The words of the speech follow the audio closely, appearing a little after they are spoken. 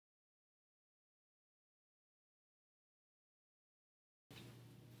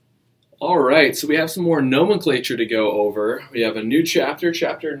All right, so we have some more nomenclature to go over. We have a new chapter,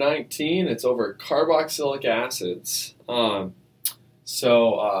 chapter 19. It's over carboxylic acids. Carboxylic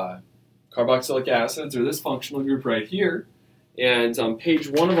acids are this functional group right here. And page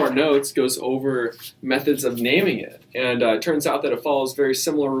 1 of our notes goes over methods of naming it. And it turns out that it follows very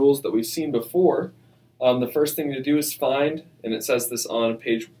similar rules that we've seen before. The first thing to do is find, and it says this on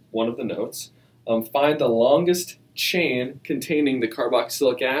page 1 of the notes, find the longest chain containing the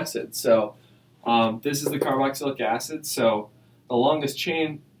carboxylic acid. So this is the carboxylic acid. So the longest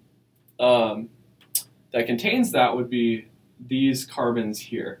chain that contains that would be these carbons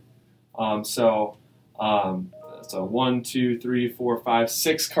here. So 1, 2, 3, 4, 5,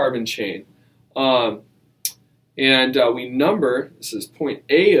 6 carbon chain. We number, this is point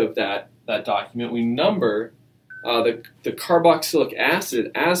A of that document, we number the carboxylic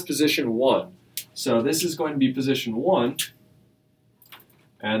acid as position 1. So this is going to be position 1,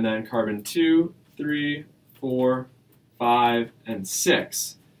 and then carbon 2, 3, 4, 5, and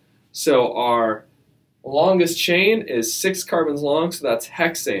 6. So our longest chain is 6 carbons long, so that's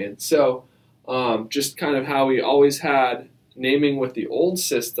hexane. So just kind of how we always had naming with the old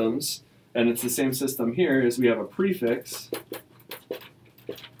systems, and it's the same system here, is we have a prefix,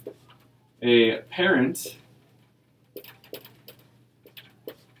 a parent,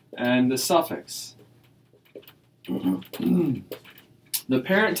 and the suffix. The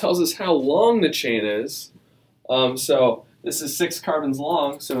parent tells us how long the chain is. So this is 6 carbons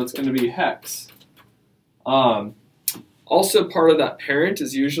long, so it's going to be hex. Also part of that parent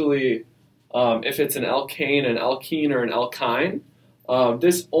is usually, if it's an alkane, an alkene, or an alkyne,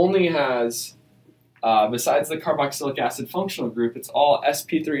 this only has, besides the carboxylic acid functional group, it's all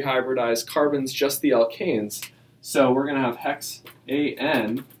sp3 hybridized carbons, just the alkanes. So we're going to have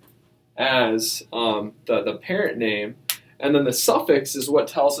hexane as the parent name, and then the suffix is what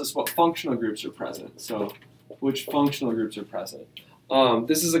tells us what functional groups are present. So which functional groups are present.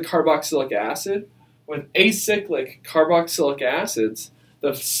 This is a carboxylic acid. With acyclic carboxylic acids,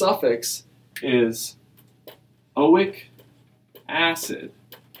 the suffix is oic acid.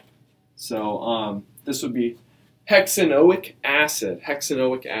 So this would be hexanoic acid.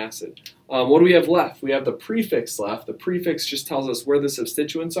 Hexanoic acid. What do we have left? We have the prefix left. The prefix just tells us where the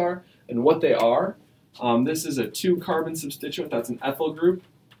substituents are and what they are. This is a 2-carbon substituent. That's an ethyl group.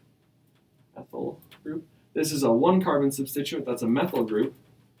 Ethyl group. This is a 1-carbon substituent. That's a methyl group.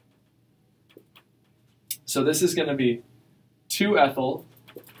 So this is going to be 2-ethyl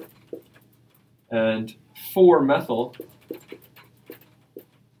and 4-methyl.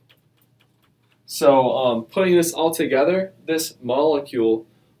 So putting this all together, this molecule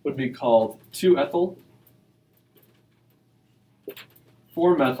would be called 2-ethyl,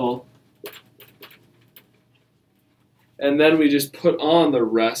 4-methyl, and then we just put on the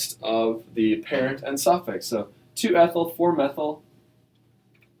rest of the parent and suffix. So 2-ethyl, 4-methyl,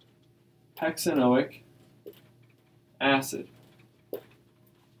 hexanoic acid.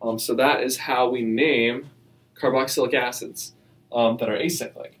 So that is how we name carboxylic acids that are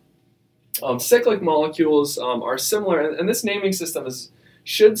acyclic. Cyclic molecules are similar, and this naming system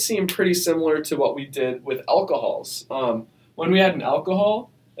should seem pretty similar to what we did with alcohols. When we had an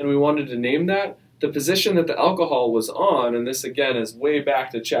alcohol and we wanted to name that, the position that the alcohol was on, and this again is way back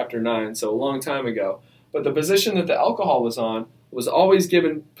to chapter 9, so a long time ago, but the position that the alcohol was on was always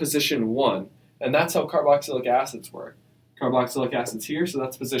given position 1, and that's how carboxylic acids work. Carboxylic acids here, so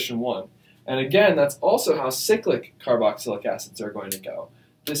that's position 1. And again, that's also how cyclic carboxylic acids are going to go.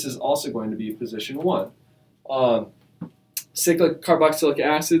 This is also going to be position 1. Cyclic carboxylic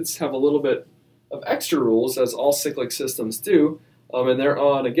acids have a little bit of extra rules, as all cyclic systems do, and they're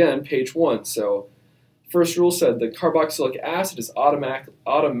on, again, page 1. So first rule said the carboxylic acid is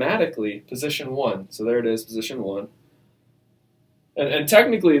automatically position 1. So there it is, position 1. And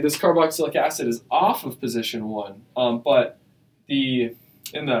technically, this carboxylic acid is off of position 1, but in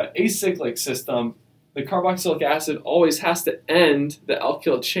the acyclic system, the carboxylic acid always has to end the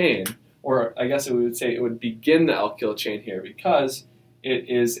alkyl chain, or I guess we would say it would begin the alkyl chain here, because it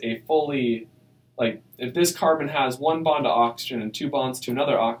is a fully, like, if this carbon has 1 bond to oxygen and 2 bonds to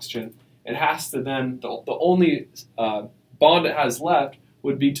another oxygen, it has to then, the only bond it has left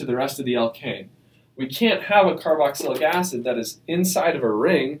would be to the rest of the alkane. We can't have a carboxylic acid that is inside of a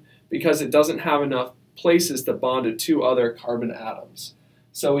ring because it doesn't have enough places to bond to 2 other carbon atoms.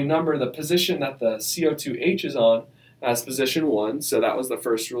 So we number the position that the CO2H is on as position 1. So that was the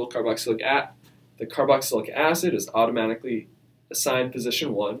first rule. The carboxylic acid is automatically assigned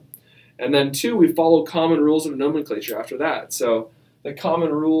position 1. And then 2, we follow common rules of nomenclature after that. So the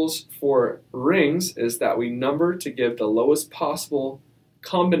common rules for rings is that we number to give the lowest possible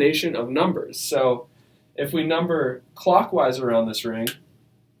combination of numbers. So if we number clockwise around this ring,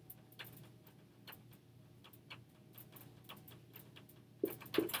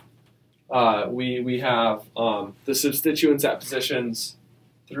 we have the substituents at positions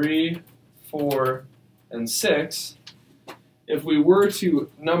 3, 4, and 6. If we were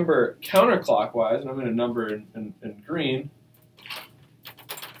to number counterclockwise, and I'm going to number in green,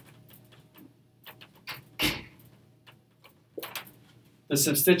 the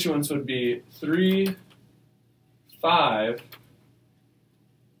substituents would be 3, 5,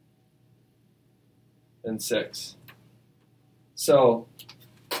 and 6. So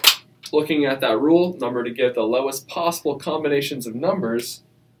looking at that rule, number to give the lowest possible combinations of numbers,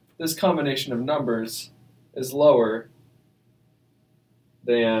 this combination of numbers is lower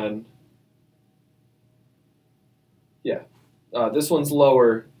than, this one's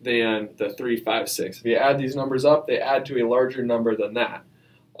lower than the 3, 5, 6. If you add these numbers up, they add to a larger number than that.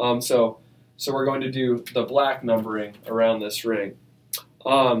 So we're going to do the black numbering around this ring.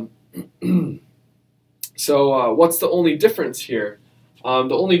 So what's the only difference here?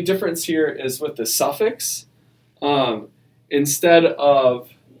 The only difference here is with the suffix. Instead of,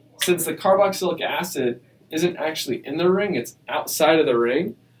 since the carboxylic acid isn't actually in the ring, it's outside of the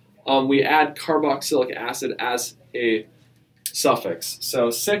ring, we add carboxylic acid as a suffix. So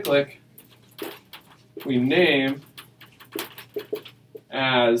cyclic, we name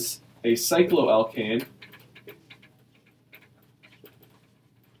as a cycloalkane,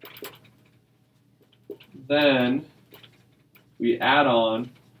 then we add on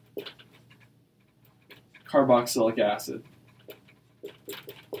carboxylic acid.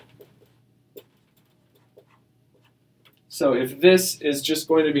 So if this is just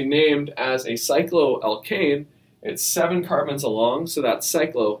going to be named as a cycloalkane, it's 7 carbons along, so that's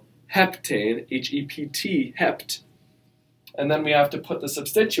cycloheptane, H-E-P-T, hept. And then we have to put the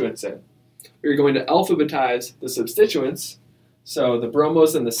substituents in. We're going to alphabetize the substituents. So the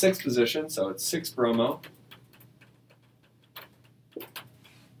bromo's in the 6th position, so it's 6-bromo.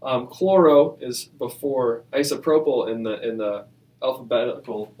 Chloro is before isopropyl in the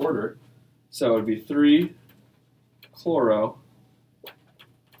alphabetical order, so it would be 3-chloro,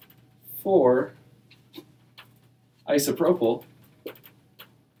 4-isopropyl,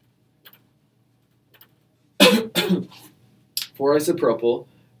 4-isopropyl,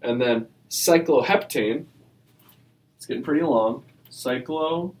 and then cycloheptane. It's getting pretty long.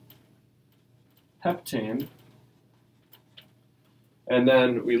 Cycloheptane. And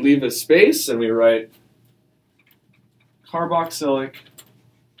then we leave a space and we write carboxylic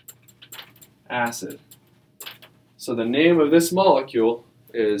acid. So the name of this molecule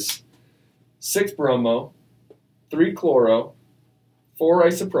is 6-bromo, 3-chloro,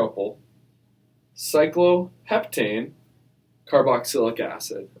 4-isopropyl, cycloheptane, carboxylic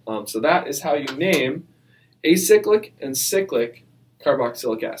acid. So that is how you name acyclic and cyclic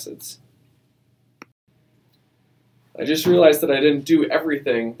carboxylic acids. I just realized that I didn't do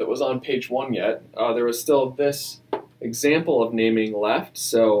everything that was on page 1 yet. There was still this example of naming left,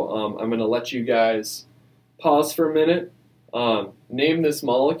 so I'm going to let you guys pause for a minute, name this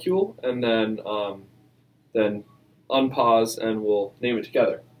molecule, and then unpause and we'll name it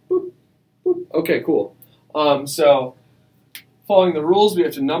together. Boop, boop. Okay, cool. So following the rules, we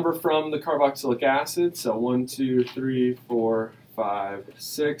have to number from the carboxylic acid. So 1, 2, 3, 4, 5,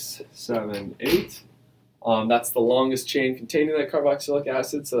 6, 7, 8. That's the longest chain containing that carboxylic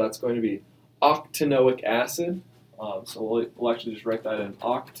acid, so that's going to be octanoic acid. So we'll actually just write that in,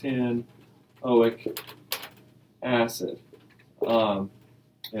 octanoic acid.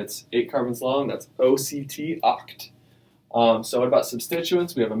 It's 8 carbons long, that's OCT, oct. So what about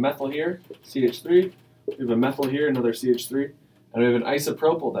substituents? We have a methyl here, CH3. We have a methyl here, another CH3. And we have an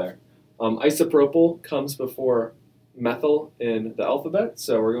isopropyl there. Isopropyl comes before methyl in the alphabet,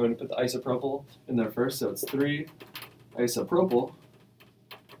 so we're going to put the isopropyl in there first. So it's 3-isopropyl,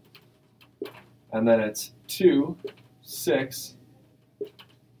 and then it's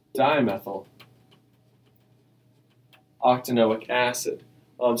 2,6-dimethyl octanoic acid.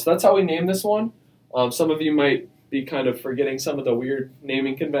 So that's how we name this one. Some of you might be kind of forgetting some of the weird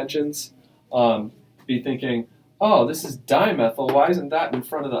naming conventions. Be thinking, oh, this is dimethyl. Why isn't that in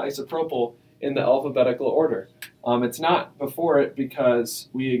front of the isopropyl in the alphabetical order? It's not before it because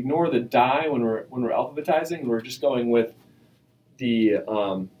we ignore the di when we're alphabetizing, and we're just going with the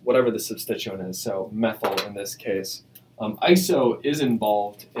whatever the substituent is. So methyl in this case. Iso is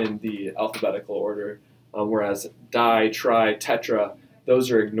involved in the alphabetical order, whereas di, tri, tetra,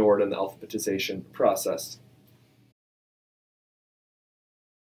 those are ignored in the alphabetization process.